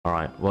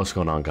Alright, what's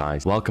going on,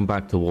 guys? Welcome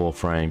back to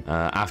Warframe.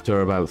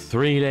 After about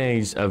 3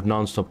 days of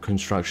non-stop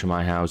construction in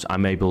my house,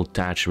 I'm able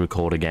to actually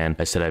record again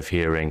instead of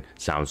hearing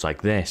sounds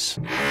like this.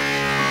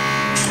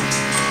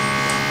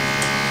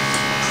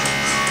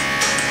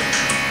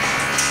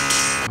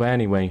 But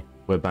anyway,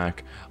 we're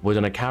back. We're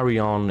going to carry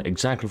on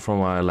exactly from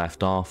where I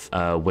left off,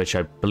 which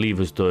I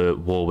believe is the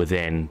War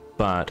Within,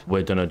 but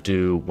we're going to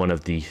do one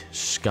of the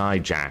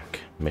Skyjack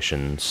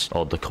missions,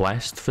 or the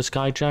quest for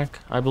Skyjack,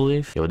 I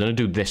believe. Yeah, we're going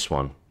to do this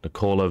one. The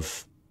Call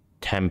of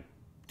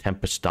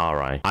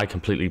Tempestarii. I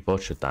completely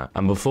butchered that.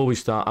 And before we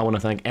start, I want to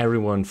thank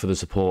everyone for the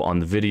support on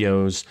the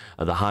videos,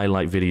 the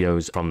highlight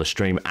videos from the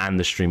stream and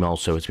the stream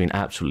also. It's been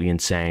absolutely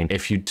insane.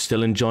 If you're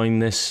still enjoying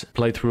this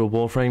playthrough of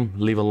Warframe,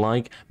 leave a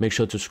like. Make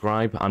sure to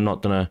subscribe. I'm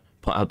not going to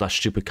put out that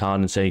stupid card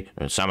and say,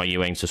 some of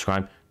you ain't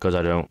subscribed, because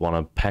I don't want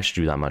to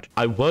pester you that much.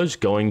 I was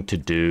going to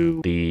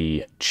do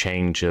the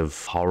change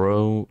of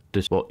horror,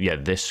 this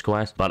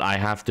quest, but I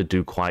have to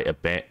do quite a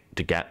bit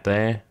to get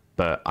there.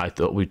 But I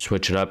thought we'd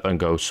switch it up and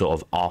go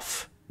sort of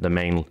off the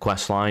main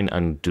quest line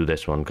and do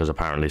this one, because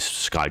apparently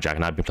it's Skyjack,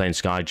 and I've been playing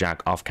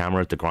Skyjack off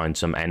camera to grind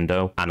some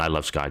endo, and I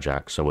love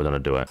Skyjack, so we're gonna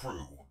do it.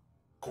 Crew,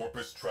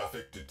 corpus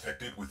traffic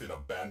detected within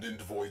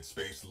abandoned void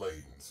space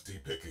lanes. See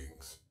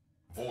pickings.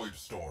 Void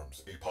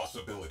storms a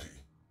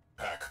possibility.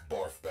 Pack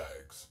barf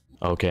bags.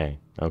 Okay,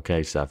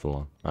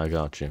 Cephalon, I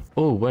got you.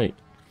 Oh wait,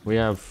 we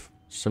have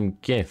some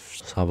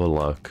gifts. Let's have a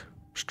look.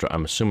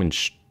 I'm assuming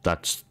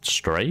that's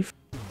Strafe.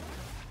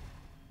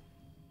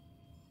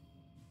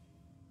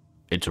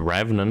 It's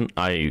Revenant.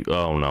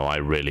 Oh no, I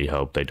really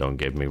hope they don't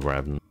give me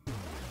Revenant.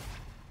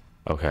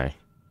 Okay.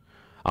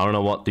 I don't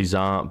know what these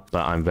are,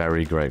 but I'm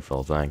very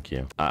grateful. Thank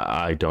you.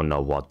 I don't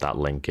know what that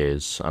link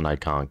is, and I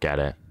can't get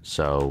it,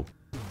 so...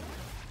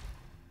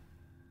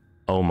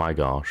 Oh my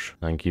gosh.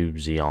 Thank you,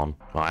 Xeon.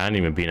 Well, I hadn't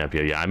even been up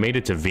here yet. I made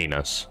it to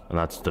Venus, and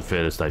that's the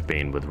furthest I've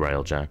been with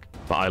Railjack.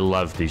 But I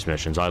love these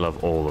missions. I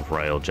love all of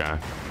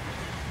Railjack.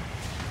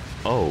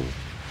 Oh.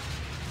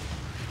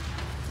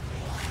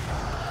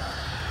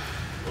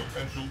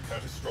 Potential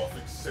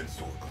catastrophic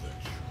sensor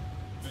glitch.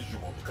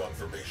 Visual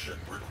confirmation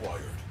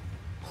required.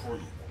 Crew,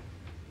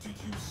 did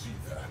you see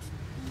that?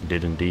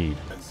 Did indeed.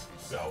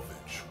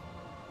 Salvage.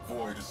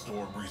 Void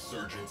storm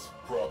resurgence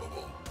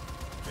probable.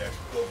 Get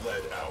the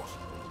lead out.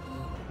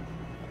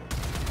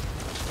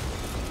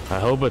 I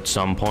hope at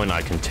some point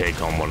I can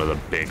take on one of the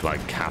big,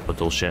 like,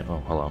 capital ship.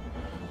 Oh, hello.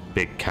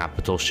 Big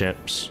capital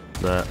ships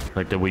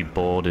that we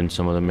board in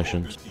some of the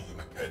missions. Team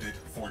headed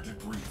for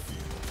debris field.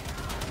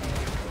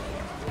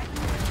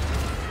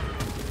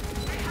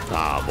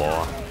 Ah,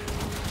 boy.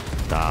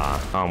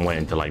 I'm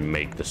waiting to, like,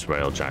 make this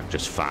Railjack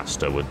just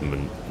faster with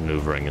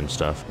maneuvering and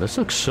stuff. This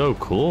looks so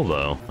cool,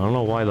 though. I don't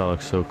know why that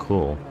looks so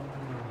cool.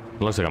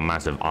 It looks like a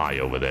massive eye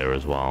over there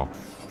as well.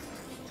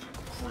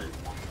 Crew,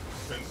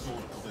 sensor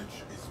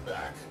glitch is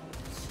back.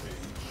 Stay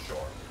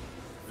sharp.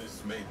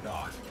 This may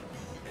not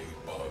be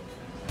a bug.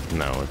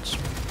 No, it's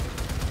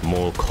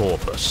more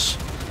corpus.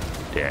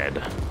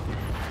 Dead.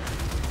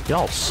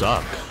 Y'all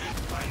suck.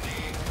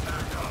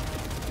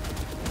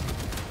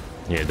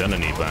 Yeah, don't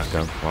need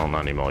backup. Well,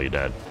 not anymore, you're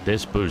dead.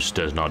 This boost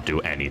does not do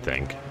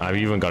anything. I've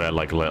even got it,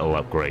 like, a little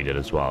upgraded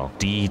as well.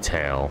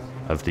 Detail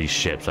of these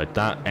ships. Like,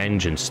 that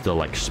engine's still,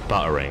 like,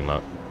 sputtering.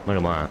 Look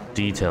at that.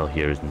 Detail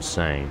here is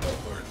insane.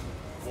 Alert.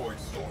 Void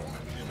storm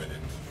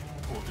imminent.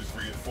 Corpus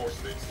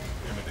reinforcements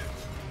imminent.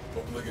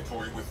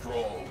 Obligatory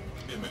withdrawal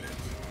imminent.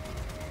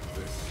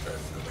 This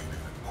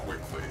escalated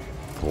quickly.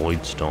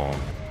 Void storm.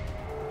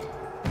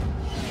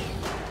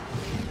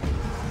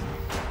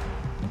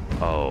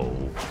 Oh.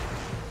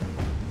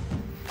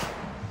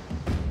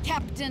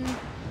 Captain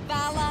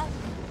Vala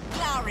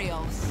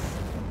Clarios.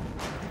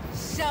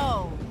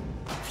 So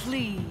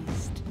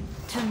pleased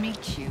to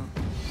meet you.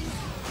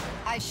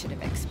 I should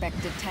have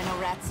expected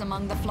Tenorats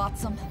among the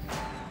flotsam.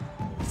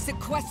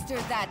 Sequester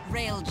that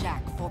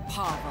Railjack for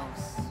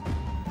Parvos.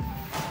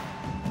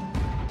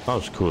 That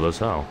was cool as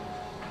hell.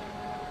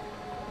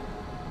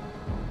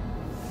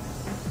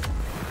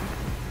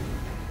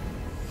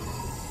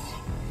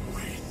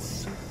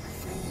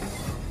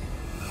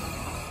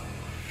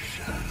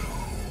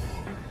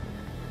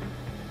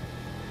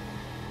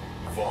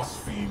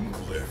 Phosphine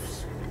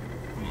glyphs.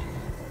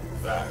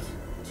 That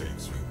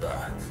takes me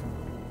back.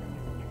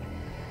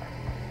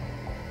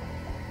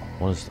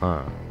 What is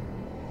that?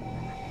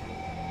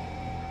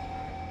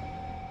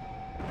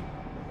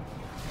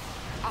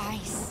 I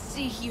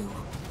see you,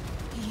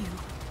 you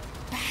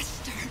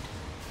bastard.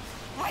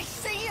 I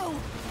see you!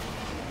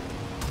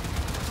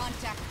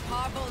 Contact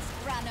Parvos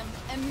Branham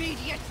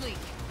immediately.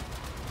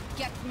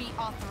 Get me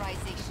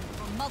authorization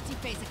for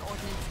multiphasic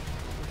ordnance.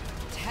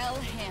 Tell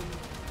him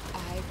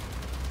I've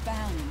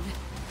found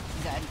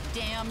the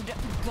damned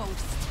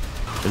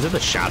ghost. Is it the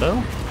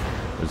Shadow?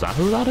 Is that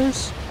who that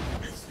is?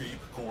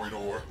 Escape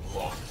corridor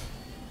locked.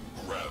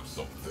 Grab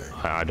something.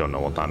 I don't know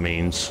what that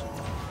means.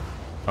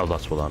 Oh,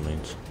 that's what that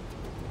means.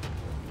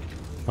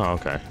 Oh,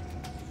 okay.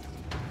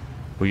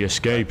 We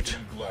escaped.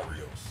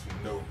 Glarios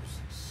knows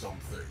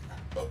something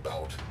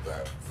about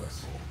that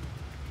vessel.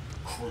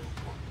 Crew,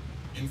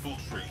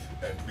 infiltrate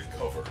and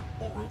recover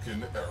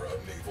Orokin-era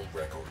naval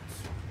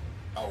records.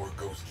 Our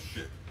ghost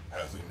ship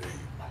has a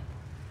name.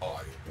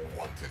 I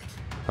want it.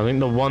 I think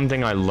the one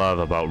thing I love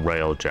about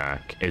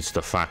Railjack is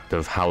the fact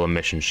of how the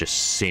missions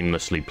just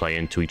seamlessly play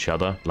into each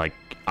other. Like,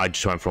 I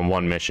just went from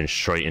one mission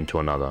straight into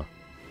another.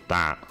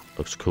 That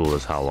looks cool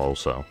as hell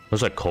also.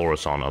 Looks like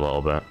Coruscant a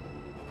little bit.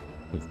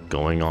 What's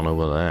going on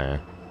over there?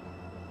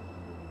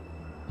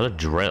 Is that a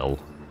drill?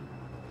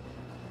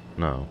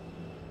 No.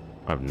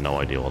 I have no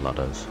idea what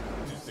that is.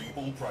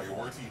 Disable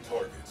priority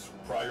targets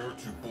prior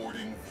to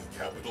boarding the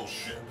capital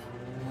ship.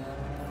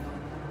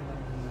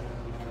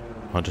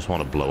 I just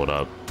want to blow it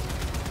up.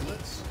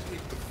 Let's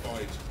take the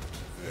fight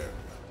to them.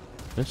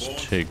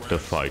 Let's take the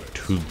fight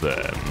to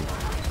them.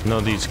 No,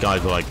 these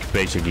guys are like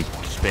basically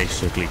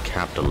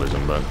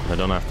capitalism, but I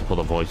don't have to put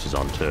the voices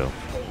on too.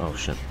 Oh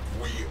shit.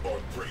 We are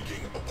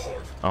breaking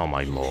apart. Oh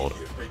my lord.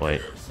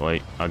 Wait,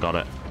 I got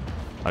it.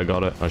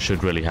 I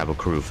should really have a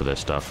crew for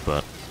this stuff,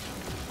 but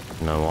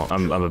you know what?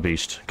 I'm a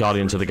beast.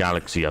 Guardians of the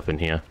Galaxy up in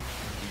here.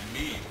 We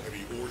need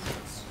heavy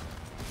ordnance.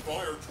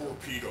 Fire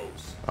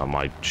torpedoes. Oh,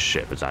 my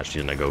ship is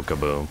actually gonna go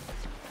kaboom.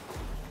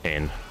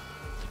 In.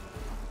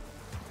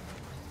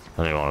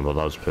 I didn't want to, but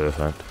that was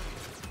perfect.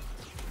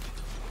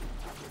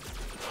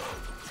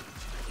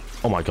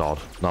 Oh my god,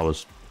 that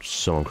was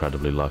so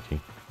incredibly lucky.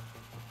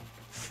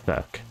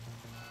 Fuck.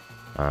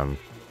 Now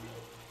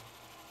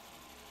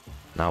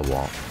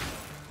what?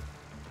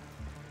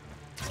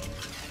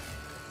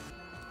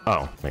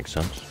 Oh, makes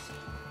sense.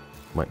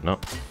 Wait, no.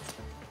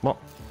 What?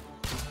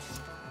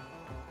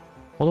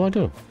 What do I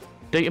do?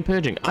 Data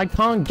purging. I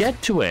can't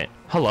get to it.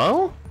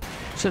 Hello?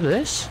 Is it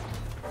this?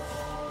 I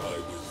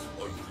was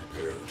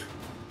unprepared.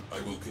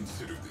 I will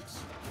consider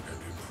this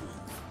and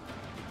improve.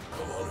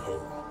 Come on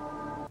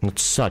home.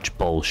 It's such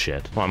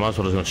bullshit. Well, I might as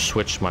well just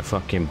switch my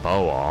fucking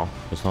bow off.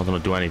 It's not gonna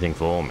do anything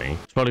for me.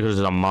 It's probably because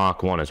it's a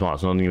Mark 1 as well.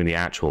 It's not even the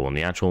actual one.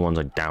 The actual one's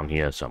like down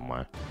here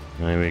somewhere.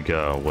 There we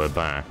go. We're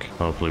back.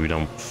 Hopefully we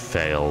don't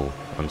fail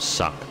and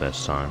suck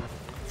this time.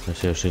 Let's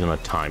see if she's gonna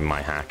time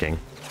my hacking.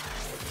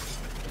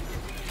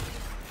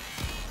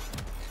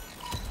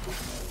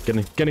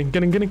 Getting.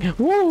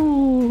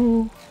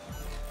 Woo!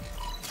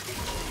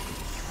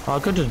 Oh, I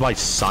could just buy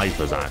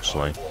ciphers,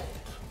 actually.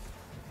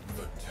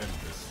 The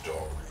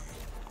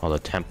Tempestarii. Oh, the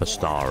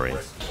Tempestarii.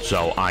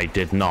 So I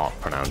did not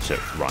pronounce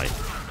it right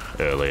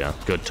earlier.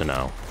 Good to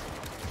know.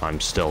 I'm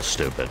still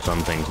stupid.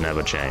 Some things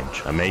never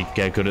change. I may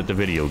get good at the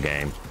video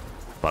game,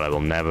 but I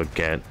will never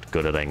get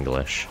good at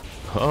English.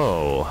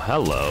 Oh,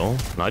 hello.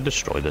 Can I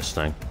destroy this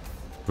thing?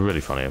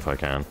 Really funny if I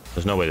can.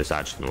 There's no way this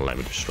actually gonna let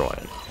me destroy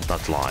it.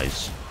 That's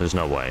lies. There's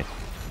no way.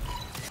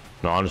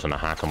 No, I'm just gonna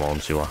hack them all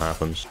and see what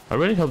happens. I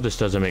really hope this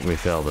doesn't make me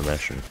fail the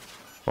mission.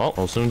 Well,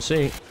 we'll soon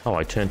see. Oh,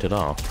 I turned it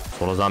off.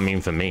 What does that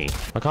mean for me?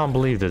 I can't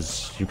believe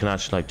you can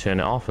actually like turn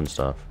it off and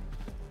stuff.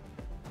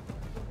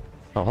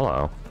 Oh,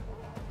 hello.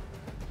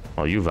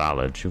 Oh, you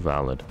valid.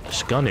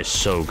 This gun is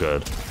so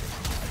good.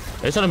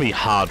 It's gonna be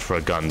hard for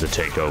a gun to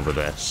take over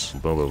this.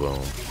 Boom, boom,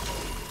 boom.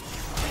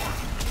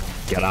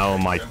 Get out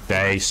of my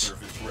face.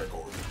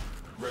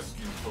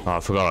 Oh, I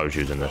forgot I was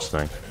using this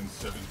thing.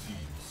 17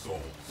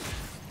 souls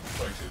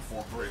cited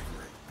for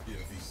bravery in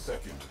the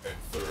second and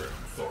third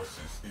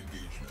Tharsis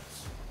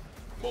engagements.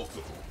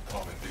 Multiple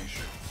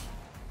commendations.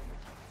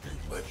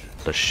 A legend.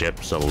 The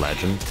ship's a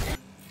legend.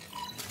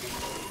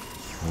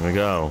 There we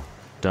go.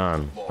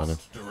 Done.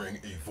 Lost during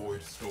a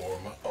void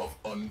storm of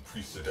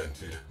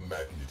unprecedented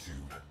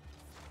magnitude.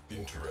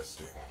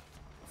 Interesting.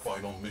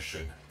 Final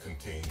mission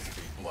contains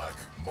a black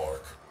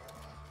mark.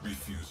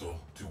 Refusal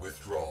to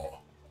withdraw.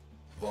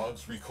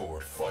 Logs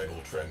record final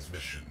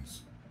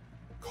transmissions.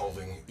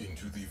 Calling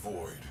into the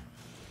void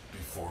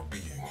before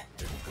being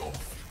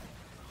engulfed.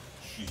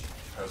 She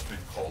has been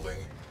calling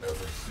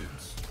ever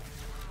since.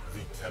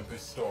 The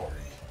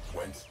Tempestarii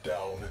went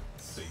down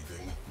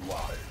saving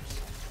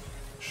lives.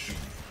 She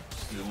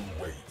still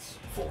waits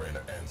for an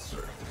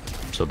answer.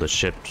 So the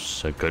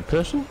ship's a good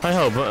person? I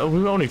hope.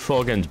 We've only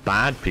fought against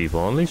bad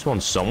people. At least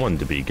want someone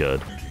to be good.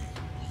 Duty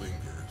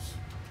lingers,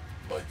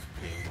 like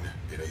pain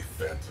in a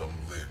phantom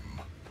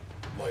limb,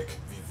 like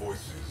the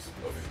voices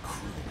of a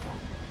crew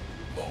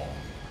long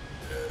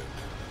dead.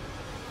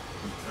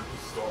 The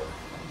Tempestarii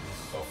is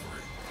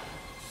suffering,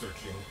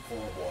 searching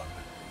for one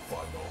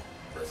final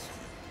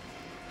rescue.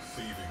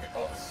 Saving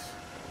us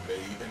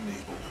may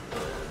enable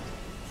her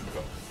to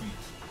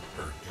complete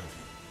her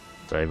duty.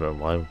 Save her.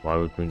 Why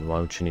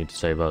would she need to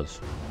save us?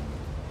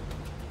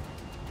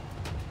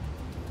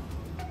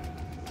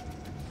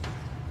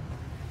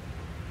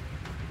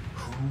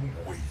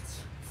 Who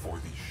waits for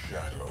the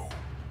shadow?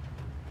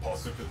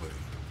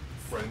 Possibility.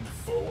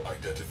 Friend-foe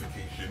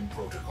identification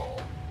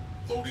protocol.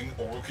 Loading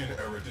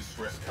Orokin-era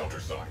distress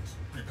countersigns.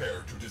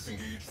 Prepare to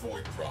disengage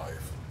Void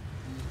Drive.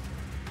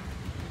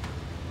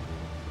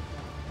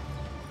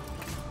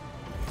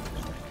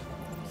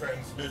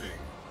 Transmitting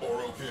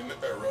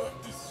Orokin-era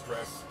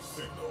distress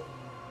signal.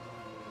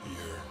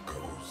 Here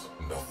goes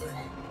nothing.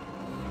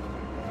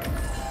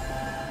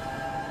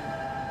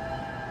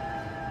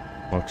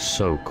 Looks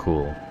so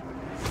cool.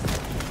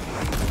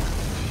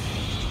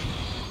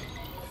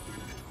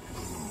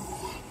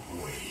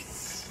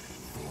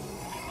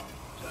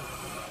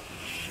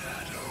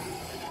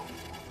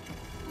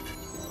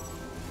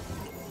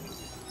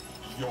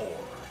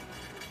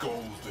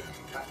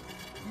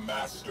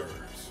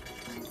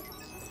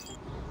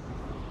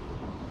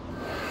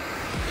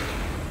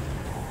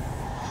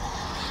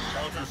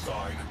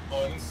 Countersign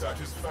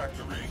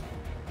unsatisfactory.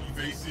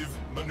 Evasive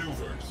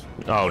maneuvers.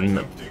 Oh,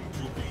 no. Attempting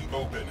to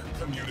reopen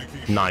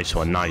communication. Nice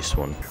one, nice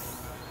one.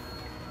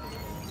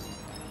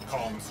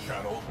 Comms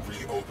channel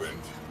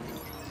reopened.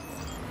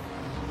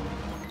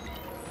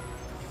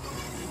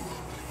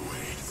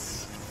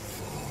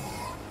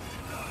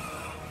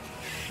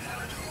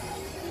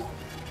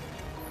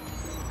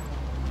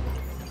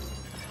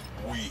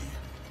 We,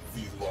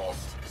 the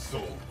lost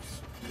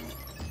souls.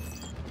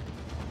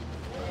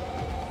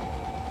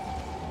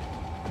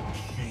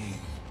 She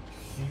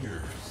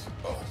hears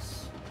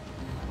us.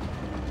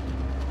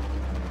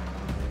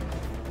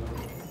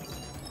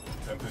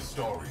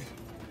 Tempestarii,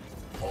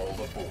 all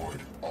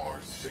aboard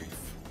are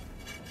safe.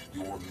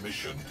 Your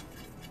mission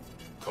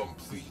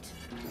complete.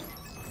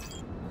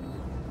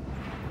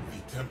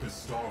 The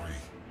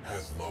Tempestarii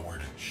has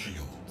lowered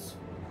shields.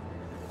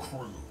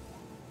 Crew,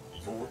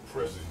 your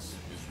presence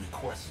is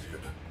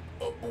requested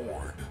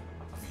aboard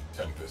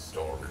the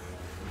Tempestarii.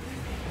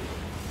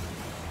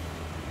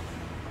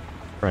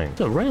 Right.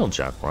 It's a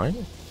railjack, right?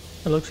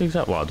 It looks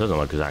exactly. Well, it doesn't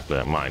look exactly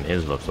like mine.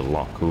 His looks a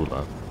lot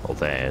cooler. Or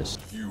theirs.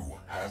 You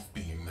have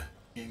been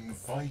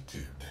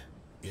invited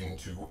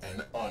into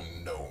an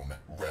unknown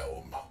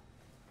realm.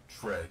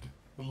 Tread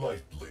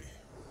lightly.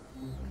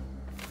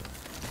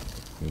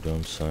 You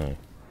don't say.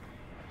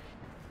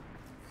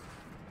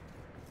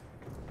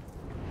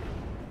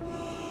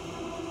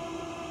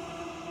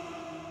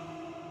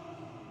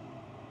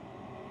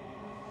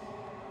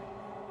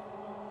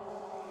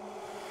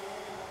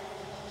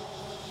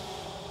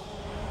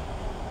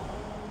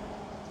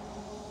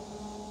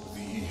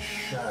 The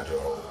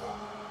Shadow.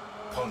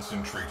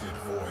 Concentrated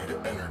void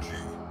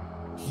energy.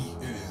 He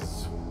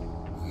is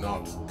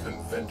not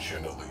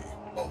conventionally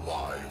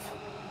alive.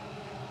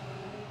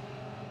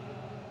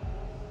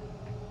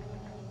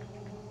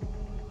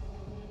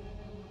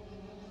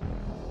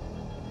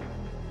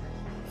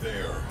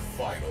 Their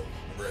final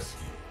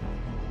rescue.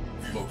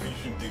 The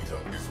location data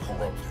is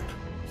corrupted.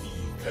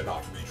 He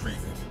cannot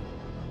retrieve it.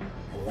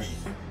 We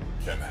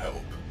can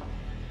help.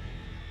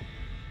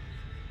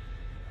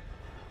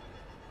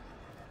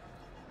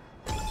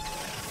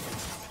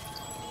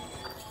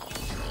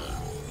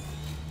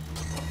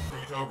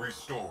 Data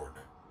restored.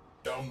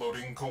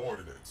 Downloading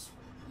coordinates.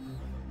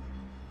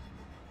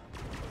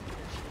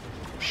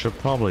 Should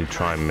probably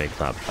try and make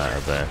that better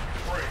there.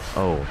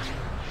 Oh.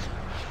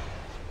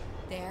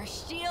 Their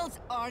shields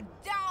are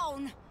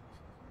down!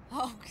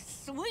 Oh,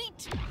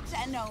 sweet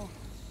Tenno.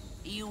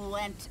 You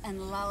went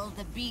and lulled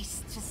the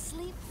beast to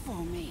sleep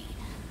for me.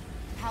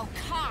 How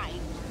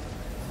kind.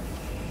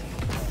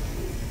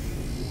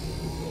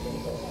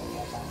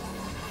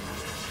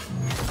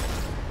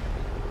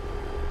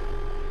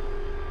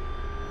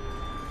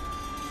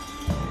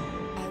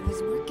 I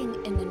was working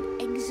in an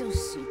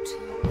exosuit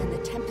when the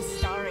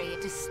Tempestarii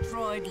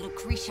destroyed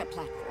Lucretia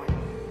platform.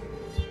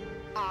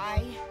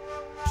 I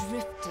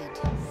drifted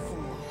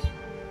for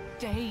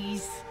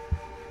days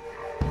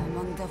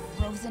among the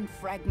frozen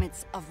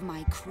fragments of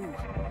my crew.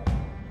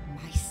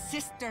 My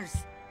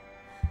sisters.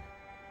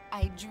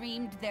 I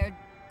dreamed their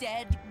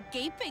dead,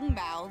 gaping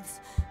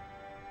mouths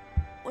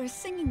were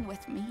singing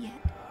with me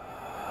yet.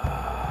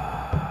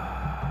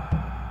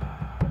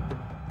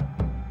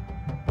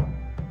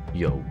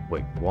 Yo,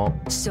 wait,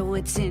 what? So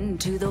it's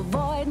into the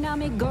void, now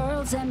me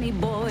girls and me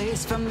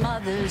boys, from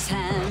mother's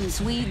hands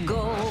we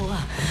go.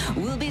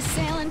 We'll be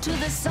sailing to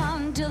the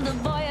sun till the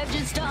voyage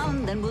is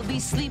done, then we'll be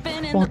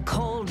sleeping in the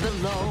cold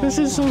below. This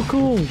is so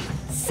cool.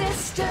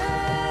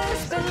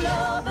 Sisters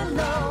below,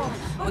 below,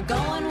 we're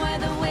going where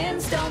the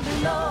winds don't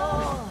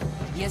blow.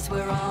 Yes,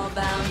 we're all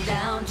bound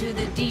down to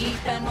the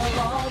deep, and we'll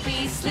all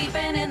be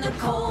sleeping in the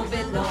cold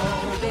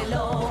below,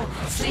 below,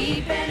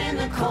 sleeping in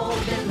the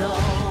cold below.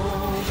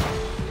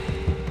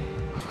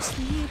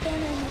 Sleeping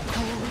in the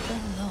cold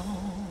below.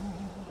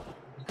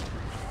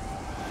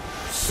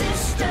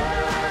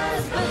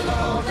 Sisters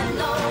below,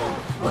 below,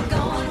 we're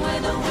going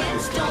where the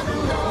winds don't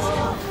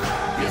blow.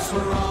 Yes,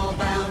 we're all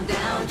bound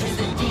down to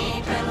the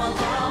deep, and we'll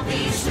all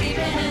be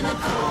sleeping in the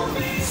cold.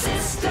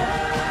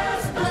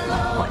 Sisters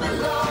below,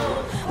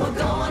 below, we're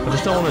going. I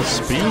just don't want to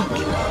speak.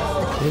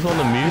 I just want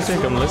the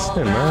music. I'm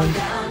listening, man.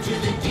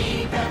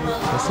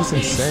 This is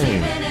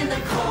insane.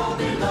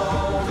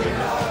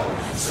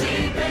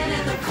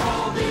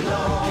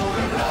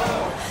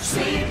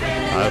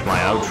 I have my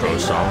outro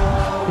song.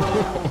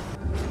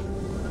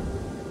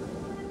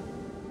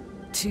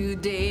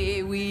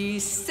 Today we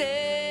sail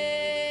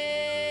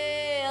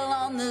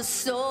on the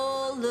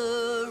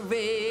solar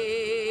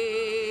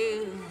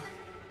rail,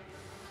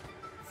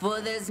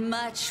 for there's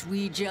much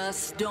we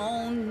just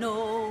don't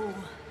know.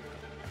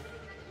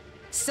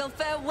 So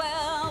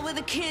farewell with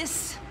a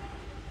kiss,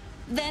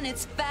 then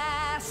it's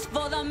fast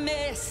for the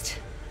mist,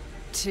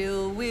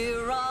 till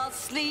we're all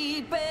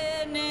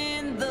sleeping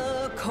in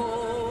the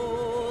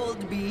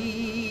cold below.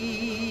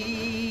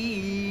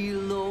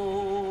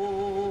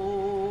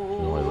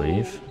 Do I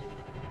leave?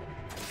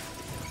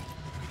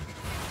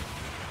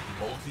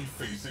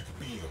 Multiphasic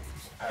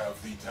beings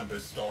have the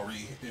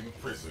Tempestarii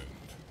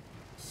imprisoned.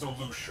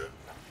 Solution: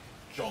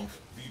 Junk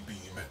the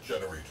beam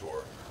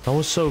generator. That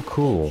was so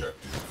cool.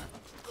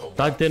 Objective,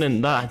 That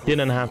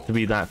didn't have to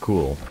be that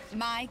cool.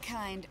 My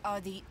kind are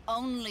the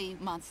only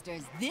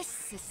monsters this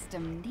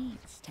system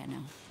needs,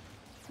 Tenno.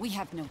 We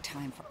have no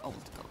time for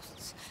old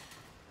ghosts.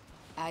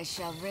 I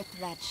shall rip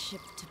that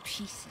ship to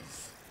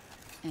pieces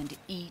and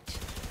eat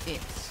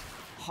its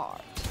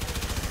heart.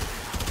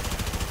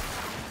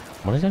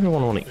 Why does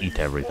everyone want to eat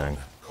everything?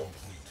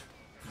 Complete.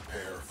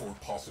 Prepare for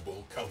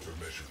possible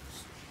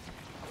countermeasures.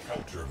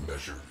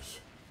 Countermeasures.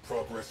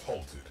 Progress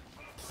halted.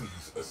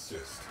 Please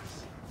assist.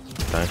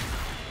 Okay,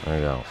 there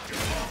you go.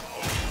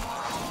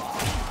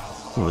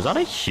 Was that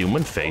a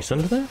human face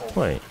under there?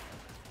 Wait.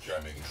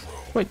 Jamming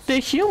drone. Wait, they're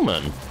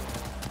human.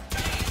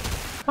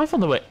 I thought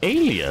they were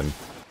alien.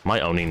 Am I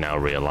only now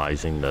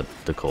realizing that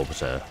the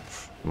corpus are,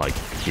 like,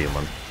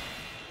 human?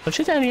 But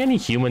is there any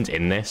humans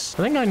in this?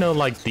 I think I know,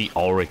 like, the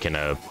Aurican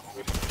are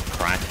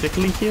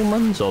practically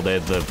humans, or they're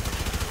the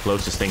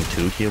closest thing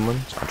to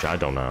humans? Actually, I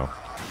don't know.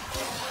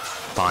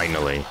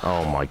 Finally.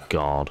 Oh my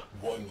god.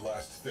 One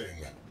last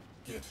thing.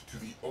 Get to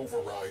the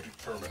override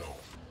terminal.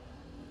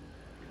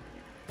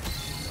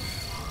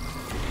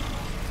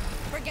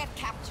 Forget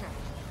capture.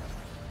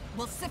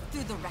 We'll sift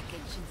through the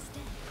wreckage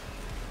instead.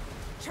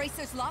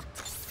 Tracers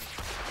locked.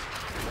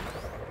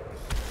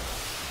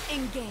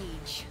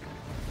 Engage.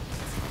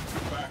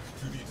 Back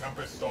to the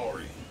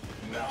Tempestarii.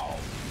 Now.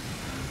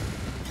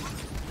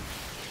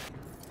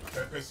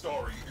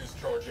 Tempestarii is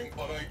charging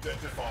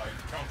unidentified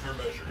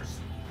countermeasures.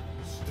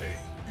 Stay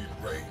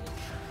in range.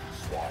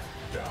 Swat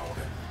down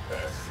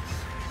pests.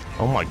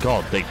 Oh my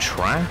god, they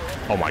track?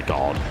 Oh my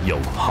god. Yo,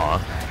 huh?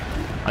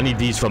 I need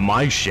these for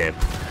my ship.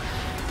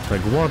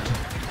 Like, what?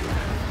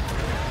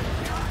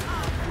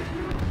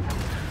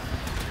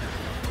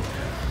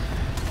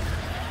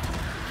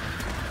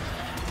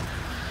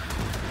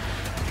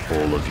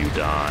 All of you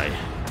die.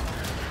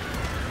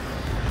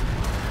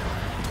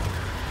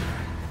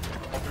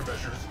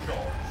 Countermeasures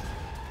charged.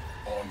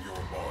 On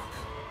your mark.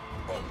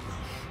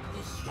 Unleash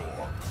the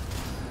storm.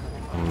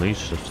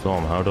 Unleash the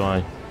storm. How do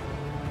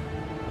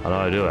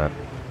I do it?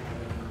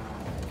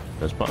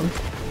 This button?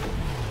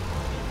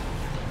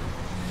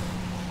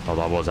 Oh,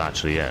 that was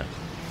actually it.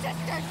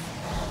 Sisters!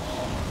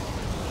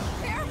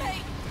 Hear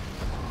me!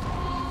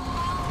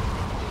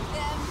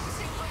 Them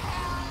to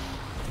hell!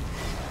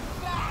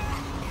 Back!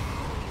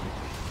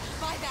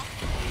 By the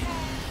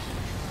head!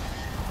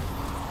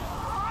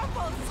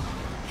 Marbles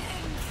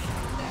in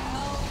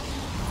cell!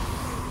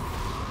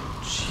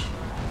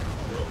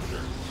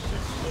 Rupture.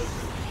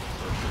 Explosive.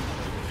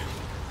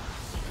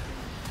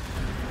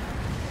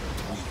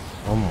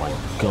 Oh my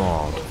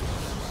god.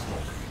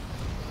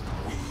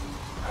 We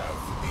have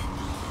a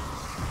duty.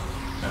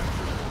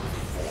 Enter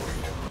the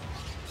void.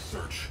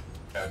 Search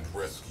and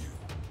rescue.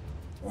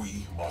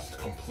 We must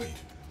complete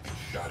the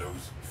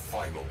Shadow's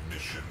final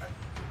mission.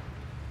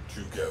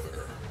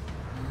 Together.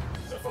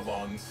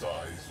 Cephalon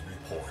size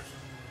report.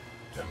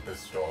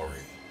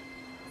 Tempestarii.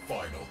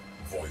 Final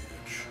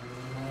voyage.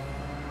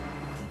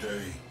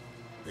 Today,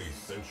 a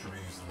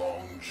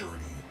centuries-long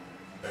journey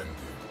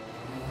ended.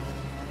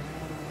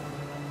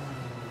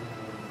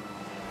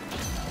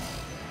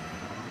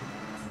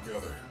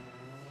 Together,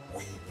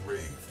 we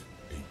braved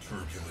a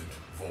turbulent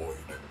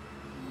void.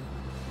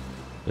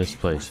 This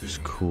place is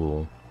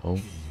cool. Oh.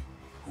 He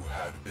who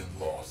had been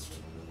lost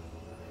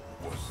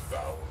was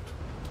found.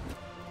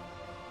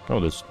 Oh,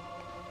 there's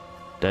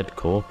dead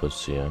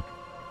corpus here.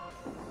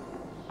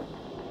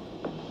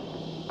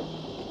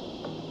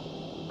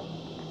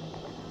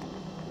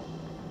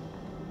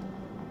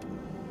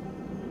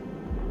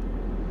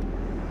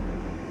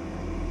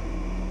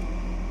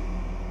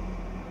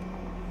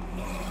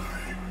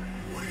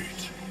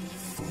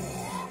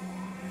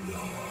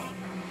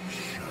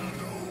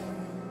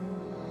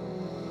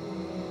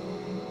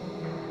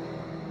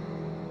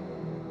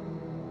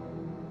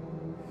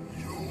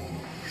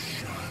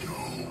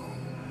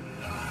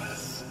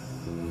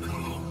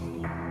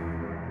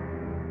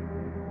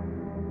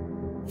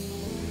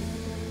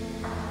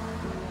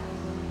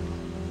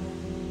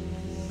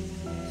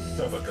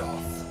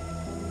 Sevagoth,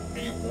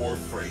 a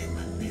warframe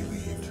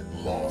believed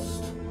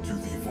lost to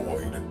the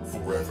void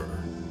forever.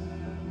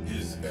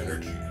 His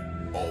energy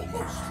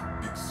almost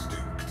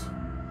extinct.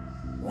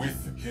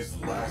 With his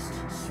last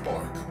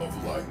spark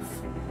of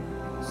life,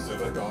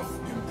 Sevagoth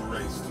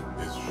embraced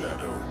his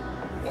shadow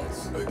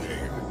once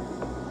again,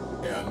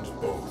 and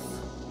both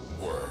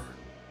were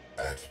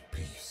at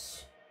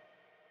peace.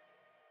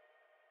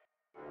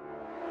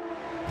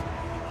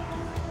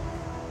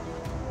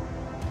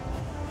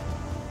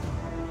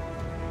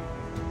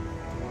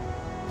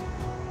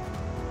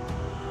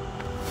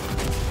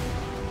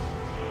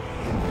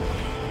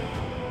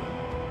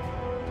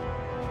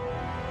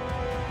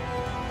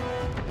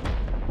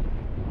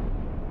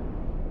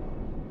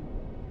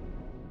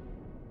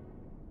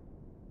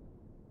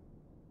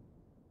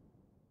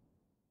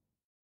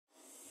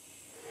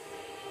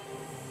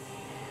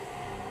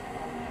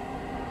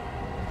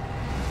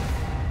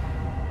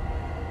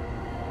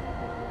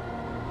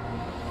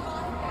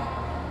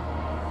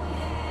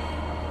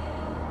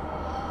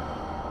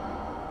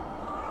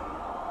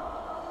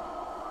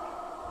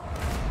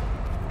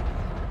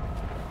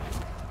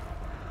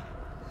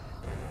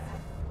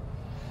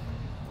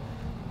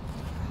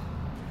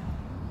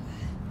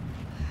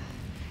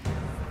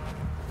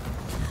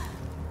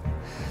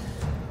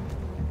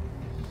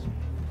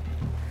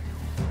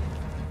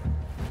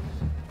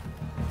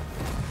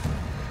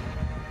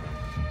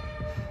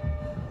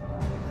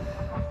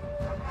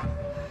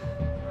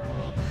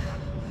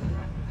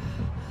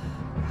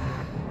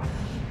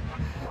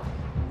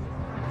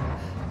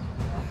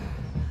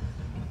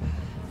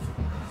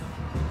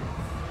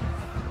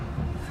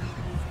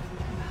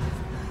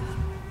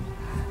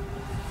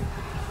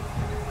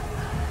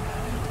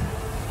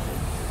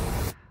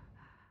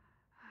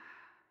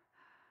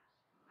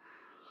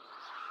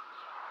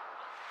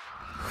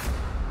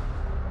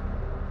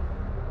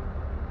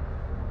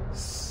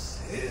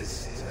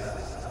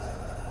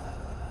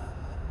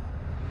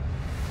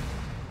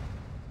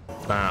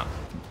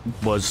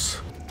 was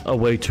a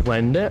way to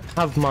end it.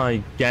 Have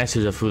my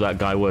guesses of who that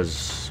guy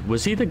was.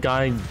 Was he the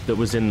guy that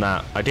was in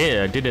that? I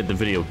did it the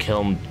video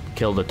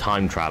kill the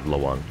time traveler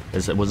one.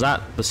 Was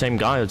that the same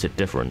guy or is it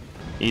different?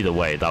 Either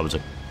way, that was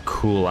a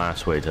cool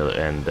ass way to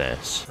end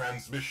this.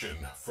 Transmission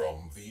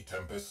from the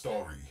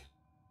Tempestarii.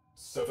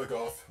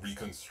 Sevagoth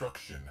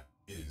reconstruction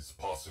is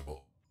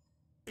possible.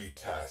 A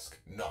task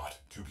not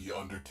to be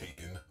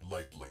undertaken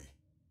lightly.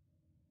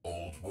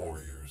 Old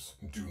warriors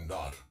do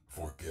not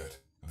forget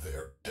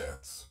their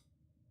debts.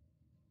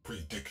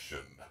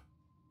 Prediction.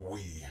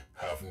 We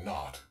have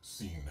not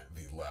seen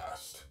the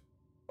last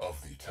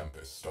of the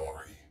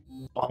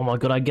Tempestarii. Oh my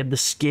god, I get the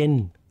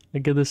skin. I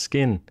get the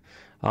skin.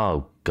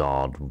 Oh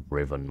god,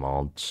 Riven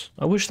mods.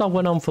 I wish that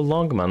went on for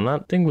longer, man.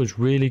 That thing was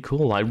really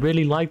cool. I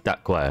really liked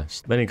that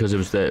quest. Mainly because it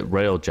was the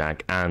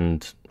railjack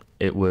and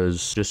it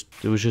was just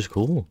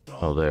cool.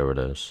 Oh, there it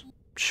is.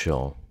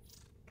 Sure.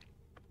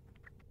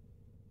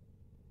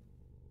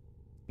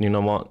 You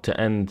know what?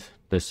 To end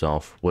this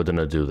off, we're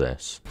gonna do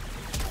this.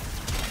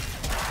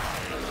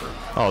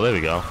 Oh, there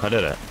we go. I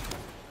did it.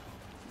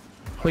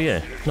 Oh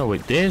yeah. No,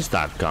 wait. There's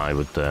that guy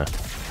with the...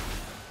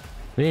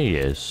 There he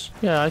is.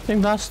 Yeah, I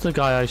think that's the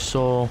guy I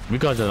saw. You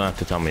guys don't have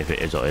to tell me if it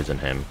is or isn't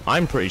him.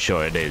 I'm pretty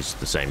sure it is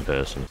the same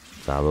person.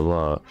 Let's have a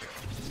look.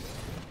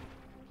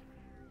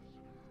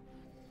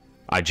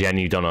 I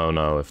genuinely don't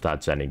know if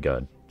that's any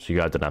good. So you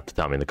guys don't have to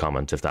tell me in the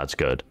comments if that's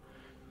good.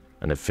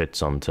 And it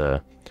fits onto...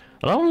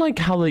 I don't like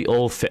how they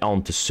all fit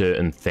onto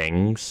certain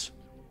things.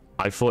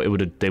 I thought they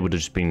would have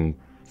just been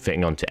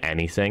fitting onto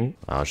anything.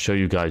 I'll show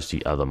you guys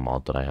the other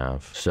mod that I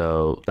have.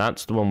 So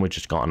that's the one we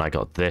just got, and I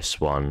got this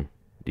one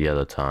the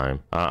other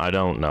time. I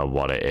don't know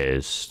what it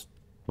is,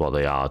 what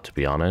they are, to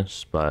be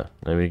honest, but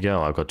there we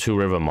go. I've got 2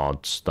 river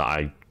mods that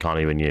I can't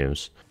even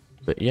use.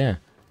 But yeah,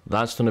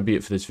 that's gonna be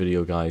it for this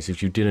video, guys.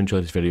 If you did enjoy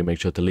this video, make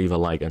sure to leave a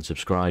like and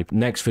subscribe.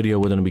 Next video,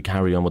 we're gonna be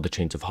carrying on with the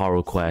Chains of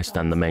Horror quest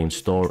and the main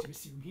story.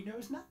 He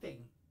knows nothing.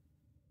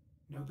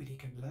 Nobody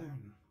can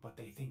learn what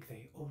they think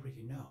they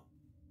already know.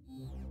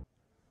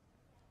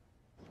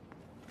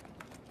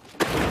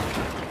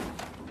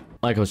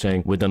 Like I was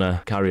saying, we're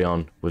gonna carry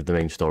on with the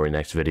main story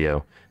next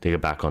video to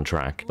get back on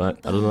track.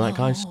 But other than that,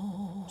 guys,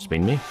 it's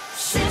been me.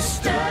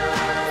 Sister.